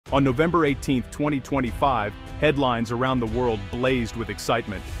On November 18, 2025, headlines around the world blazed with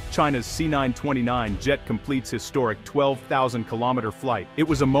excitement. China's C929 jet completes historic 12,000-kilometer flight. It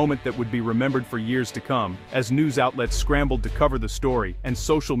was a moment that would be remembered for years to come, as news outlets scrambled to cover the story and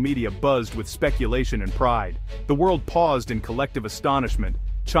social media buzzed with speculation and pride. The world paused in collective astonishment.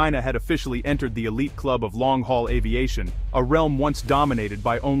 China had officially entered the elite club of long-haul aviation, a realm once dominated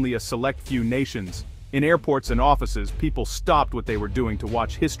by only a select few nations. In airports and offices, people stopped what they were doing to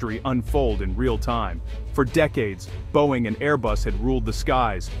watch history unfold in real time. For decades, Boeing and Airbus had ruled the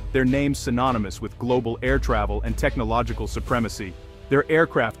skies, their names synonymous with global air travel and technological supremacy. Their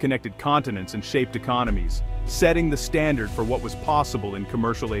aircraft connected continents and shaped economies, setting the standard for what was possible in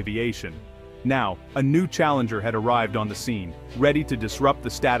commercial aviation. Now, a new challenger had arrived on the scene, ready to disrupt the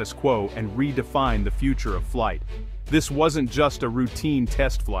status quo and redefine the future of flight. This wasn't just a routine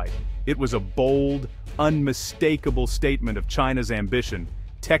test flight. It was a bold, unmistakable statement of China's ambition,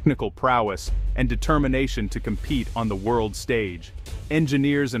 technical prowess, and determination to compete on the world stage.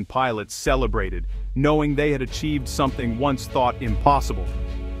 Engineers and pilots celebrated, knowing they had achieved something once thought impossible.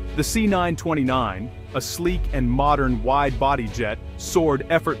 The C929, a sleek and modern wide-body jet, soared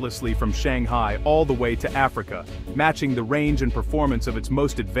effortlessly from Shanghai all the way to Africa, matching the range and performance of its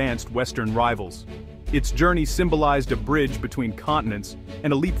most advanced Western rivals. Its journey symbolized a bridge between continents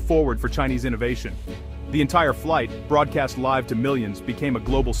and a leap forward for Chinese innovation. The entire flight, broadcast live to millions, became a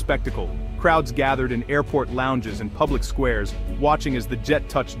global spectacle. Crowds gathered in airport lounges and public squares, watching as the jet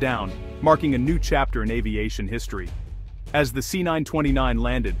touched down, marking a new chapter in aviation history. As the C929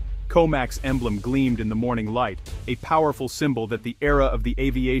 landed, Comac's emblem gleamed in the morning light, a powerful symbol that the era of the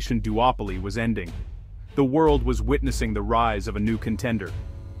aviation duopoly was ending. The world was witnessing the rise of a new contender.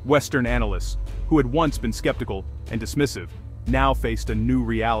 Western analysts, who had once been skeptical and dismissive, now faced a new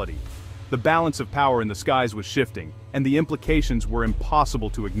reality. The balance of power in the skies was shifting, and the implications were impossible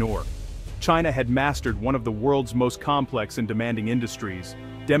to ignore. China had mastered one of the world's most complex and demanding industries,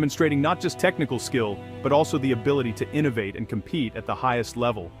 demonstrating not just technical skill, but also the ability to innovate and compete at the highest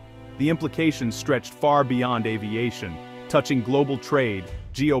level. The implications stretched far beyond aviation, touching global trade,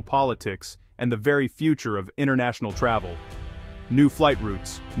 geopolitics, and the very future of international travel. New flight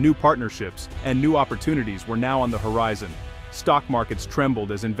routes, new partnerships, and new opportunities were now on the horizon. Stock markets trembled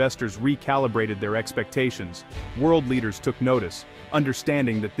as investors recalibrated their expectations. World leaders took notice,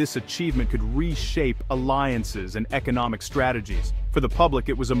 understanding that this achievement could reshape alliances and economic strategies. For the public,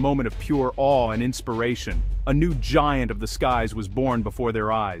 it was a moment of pure awe and inspiration. A new giant of the skies was born before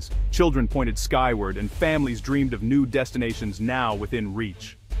their eyes. Children pointed skyward, and families dreamed of new destinations now within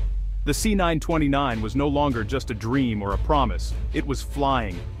reach. The C929 was no longer just a dream or a promise. It was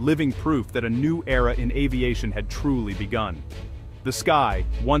flying, living proof that a new era in aviation had truly begun. The sky,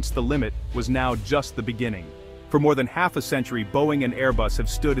 once the limit, was now just the beginning. For more than half a century, Boeing and Airbus have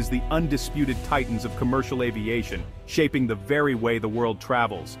stood as the undisputed titans of commercial aviation, shaping the very way the world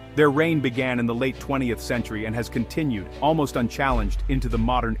travels. Their reign began in the late 20th century and has continued, almost unchallenged, into the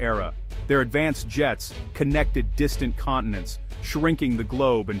modern era. Their advanced jets connected distant continents, shrinking the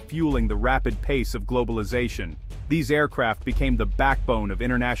globe and fueling the rapid pace of globalization. These aircraft became the backbone of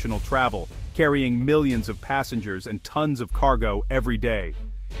international travel, carrying millions of passengers and tons of cargo every day,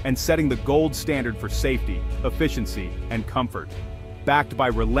 and setting the gold standard for safety, efficiency, and comfort. Backed by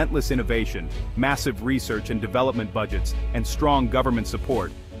relentless innovation, massive research and development budgets, and strong government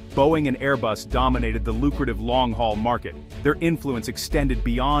support, Boeing and Airbus dominated the lucrative long-haul market. Their influence extended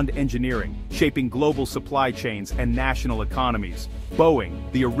beyond engineering, shaping global supply chains and national economies.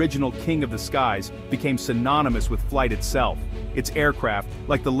 Boeing, the original king of the skies, became synonymous with flight itself. Its aircraft,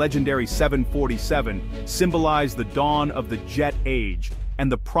 like the legendary 747, symbolized the dawn of the jet age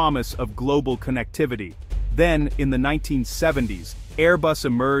and the promise of global connectivity. Then, in the 1970s, Airbus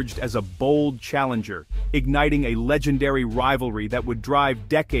emerged as a bold challenger, igniting a legendary rivalry that would drive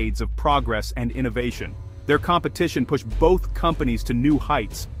decades of progress and innovation. Their competition pushed both companies to new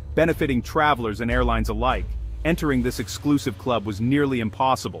heights, benefiting travelers and airlines alike. Entering this exclusive club was nearly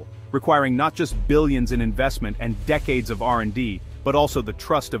impossible, requiring not just billions in investment and decades of R&D, but also the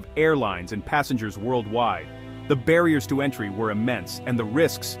trust of airlines and passengers worldwide. The barriers to entry were immense, and the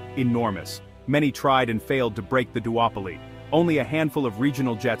risks enormous. Many tried and failed to break the duopoly. Only a handful of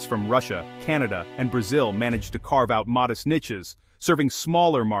regional jets from Russia, Canada, and Brazil managed to carve out modest niches, serving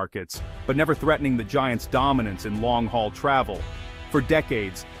smaller markets, but never threatening the giant's dominance in long-haul travel. For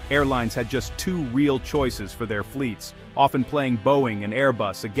decades, airlines had just two real choices for their fleets, often playing Boeing and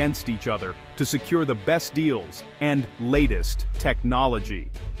Airbus against each other to secure the best deals and latest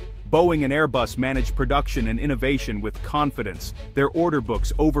technology. Boeing and Airbus managed production and innovation with confidence, their order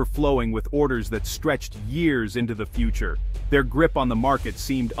books overflowing with orders that stretched years into the future. Their grip on the market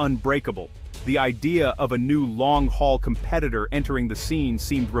seemed unbreakable. The idea of a new long-haul competitor entering the scene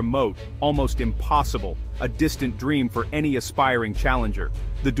seemed remote, almost impossible, a distant dream for any aspiring challenger.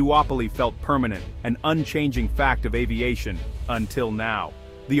 The duopoly felt permanent, an unchanging fact of aviation, until now.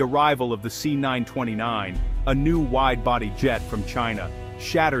 The arrival of the C929, a new wide-body jet from China,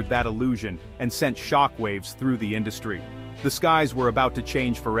 shattered that illusion and sent shockwaves through the industry. The skies were about to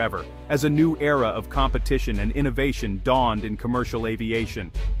change forever, as a new era of competition and innovation dawned in commercial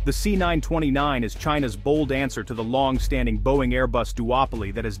aviation. The C929 is China's bold answer to the long-standing Boeing-Airbus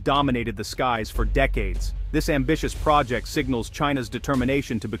duopoly that has dominated the skies for decades. This ambitious project signals China's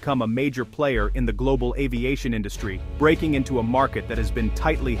determination to become a major player in the global aviation industry, breaking into a market that has been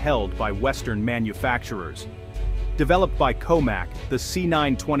tightly held by Western manufacturers. Developed by Comac, the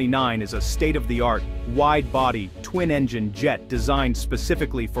C929 is a state-of-the-art, wide-body, twin-engine jet designed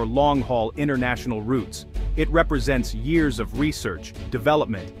specifically for long-haul international routes. It represents years of research,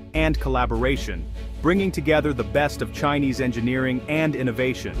 development, and collaboration, bringing together the best of Chinese engineering and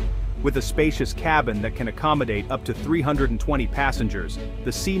innovation. With a spacious cabin that can accommodate up to 320 passengers,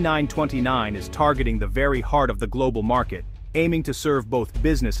 the C929 is targeting the very heart of the global market, aiming to serve both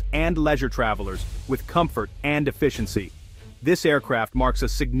business and leisure travelers with comfort and efficiency. This aircraft marks a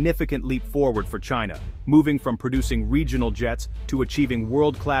significant leap forward for China, moving from producing regional jets to achieving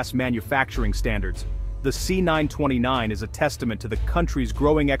world-class manufacturing standards. The C929 is a testament to the country's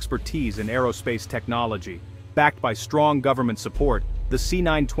growing expertise in aerospace technology. Backed by strong government support, the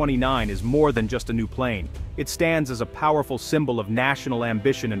C929 is more than just a new plane. It stands as a powerful symbol of national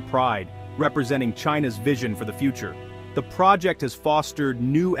ambition and pride, representing China's vision for the future. The project has fostered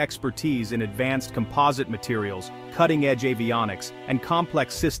new expertise in advanced composite materials, cutting-edge avionics, and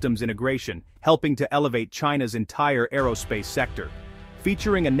complex systems integration, helping to elevate China's entire aerospace sector.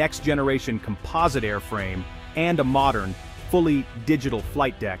 Featuring a next-generation composite airframe and a modern, fully digital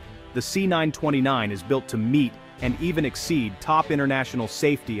flight deck, the C929 is built to meet and even exceed top international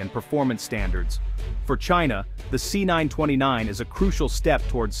safety and performance standards. For China, the C929 is a crucial step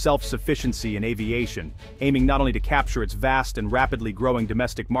towards self-sufficiency in aviation, aiming not only to capture its vast and rapidly growing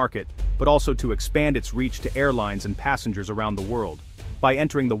domestic market, but also to expand its reach to airlines and passengers around the world. By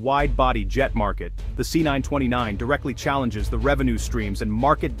entering the wide-body jet market, the C929 directly challenges the revenue streams and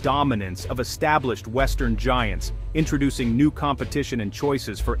market dominance of established Western giants, introducing new competition and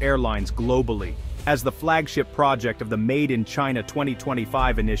choices for airlines globally. As the flagship project of the Made in China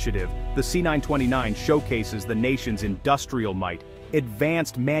 2025 initiative, the C929 showcases the nation's industrial might,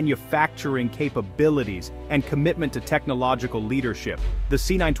 advanced manufacturing capabilities, and commitment to technological leadership. The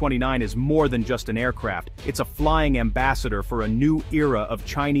C929 is more than just an aircraft, it's a flying ambassador for a new era of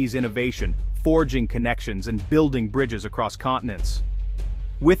Chinese innovation, forging connections and building bridges across continents.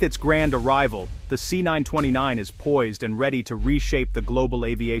 With its grand arrival, the C929 is poised and ready to reshape the global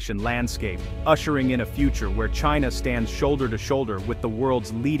aviation landscape, ushering in a future where China stands shoulder to shoulder with the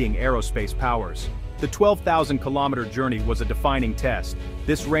world's leading aerospace powers. The 12,000-kilometer journey was a defining test.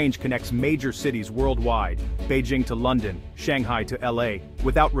 This range connects major cities worldwide, Beijing to London, Shanghai to LA,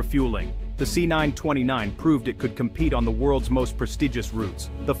 without refueling. The C929 proved it could compete on the world's most prestigious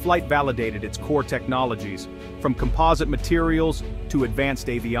routes. The flight validated its core technologies, from composite materials to advanced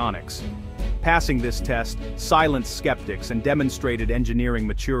avionics. Passing this test silenced skeptics and demonstrated engineering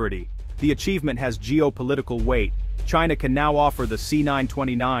maturity. The achievement has geopolitical weight. China can now offer the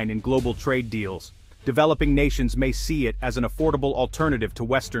C929 in global trade deals. Developing nations may see it as an affordable alternative to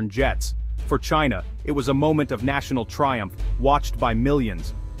Western jets. For China, it was a moment of national triumph, watched by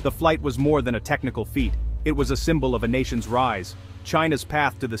millions. The flight was more than a technical feat, it was a symbol of a nation's rise. China's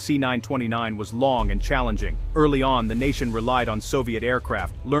path to the C929 was long and challenging. Early on, the nation relied on Soviet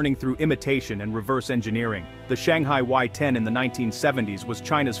aircraft, learning through imitation and reverse engineering. The Shanghai Y-10 in the 1970s was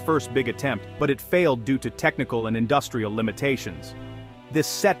China's first big attempt, but it failed due to technical and industrial limitations. This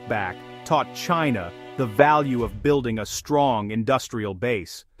setback taught China the value of building a strong industrial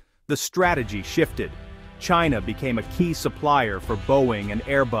base. The strategy shifted. China became a key supplier for Boeing and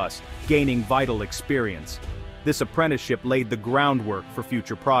Airbus, gaining vital experience. This apprenticeship laid the groundwork for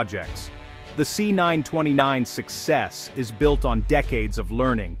future projects. The C929's success is built on decades of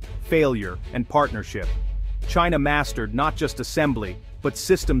learning, failure, and partnership. China mastered not just assembly, but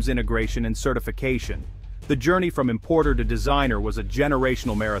systems integration and certification. The journey from importer to designer was a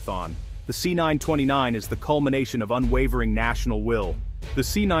generational marathon. The C929 is the culmination of unwavering national will. The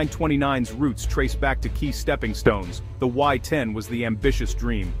C929's roots trace back to key stepping stones. The Y-10 was the ambitious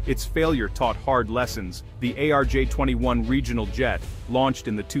dream. Its failure taught hard lessons. The ARJ-21 regional jet, launched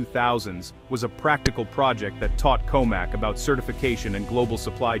in the 2000s, was a practical project that taught COMAC about certification and global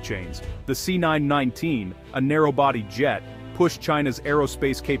supply chains. The C919, a narrow-body jet, pushed China's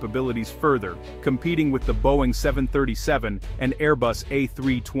aerospace capabilities further, competing with the Boeing 737 and Airbus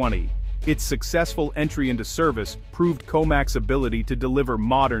A320. Its successful entry into service proved COMAC's ability to deliver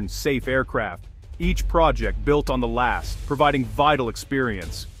modern, safe aircraft. Each project built on the last, providing vital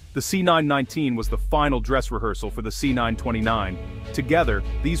experience. The C919 was the final dress rehearsal for the C929. Together,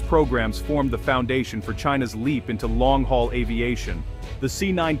 these programs formed the foundation for China's leap into long-haul aviation. The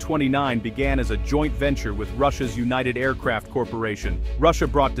C929 began as a joint venture with Russia's United Aircraft Corporation. Russia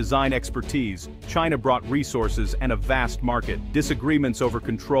brought design expertise, China brought resources and a vast market. Disagreements over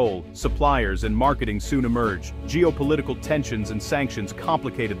control, suppliers, and marketing soon emerged. Geopolitical tensions and sanctions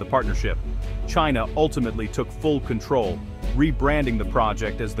complicated the partnership. China ultimately took full control, rebranding the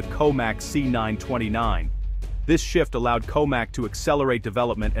project as the COMAC C929. This shift allowed COMAC to accelerate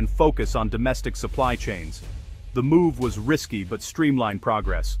development and focus on domestic supply chains. The move was risky but streamlined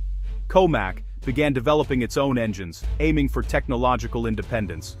progress. COMAC began developing its own engines, aiming for technological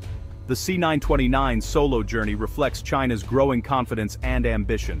independence. The C929's solo journey reflects China's growing confidence and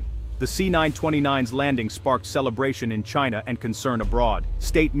ambition. The C929's landing sparked celebration in China and concern abroad.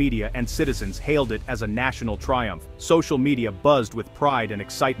 State media and citizens hailed it as a national triumph. Social media buzzed with pride and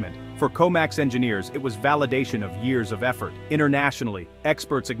excitement. For COMAC's engineers, it was validation of years of effort. Internationally,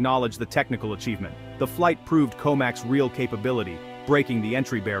 experts acknowledged the technical achievement. The flight proved COMAC's real capability, breaking the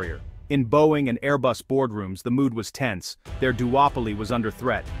entry barrier. In Boeing and Airbus boardrooms, the mood was tense. Their duopoly was under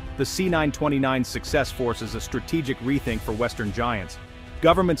threat. The C929's success forces a strategic rethink for Western giants.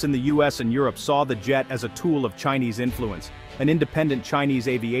 Governments in the US and Europe saw the jet as a tool of Chinese influence. An independent Chinese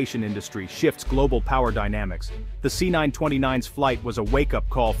aviation industry shifts global power dynamics. The C929's flight was a wake-up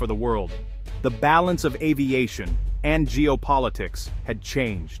call for the world. The balance of aviation and geopolitics had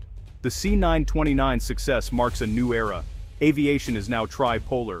changed. The C929's success marks a new era. Aviation is now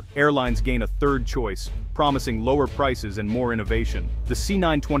tripolar. Airlines gain a third choice, promising lower prices and more innovation. The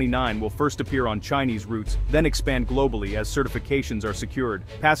C929 will first appear on Chinese routes, then expand globally as certifications are secured.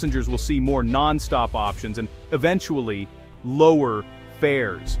 Passengers will see more non-stop options and, eventually, lower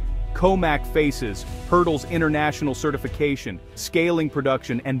fares. COMAC faces hurdles international certification, scaling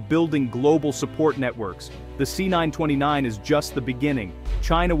production, and building global support networks. The C929 is just the beginning.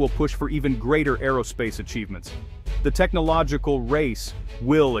 China will push for even greater aerospace achievements. The technological race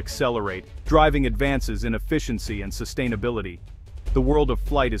will accelerate, driving advances in efficiency and sustainability. The world of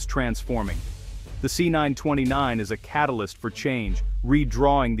flight is transforming. The C929 is a catalyst for change,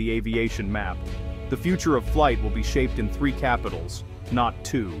 redrawing the aviation map. The future of flight will be shaped in 3 capitals, not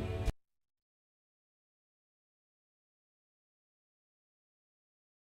 2.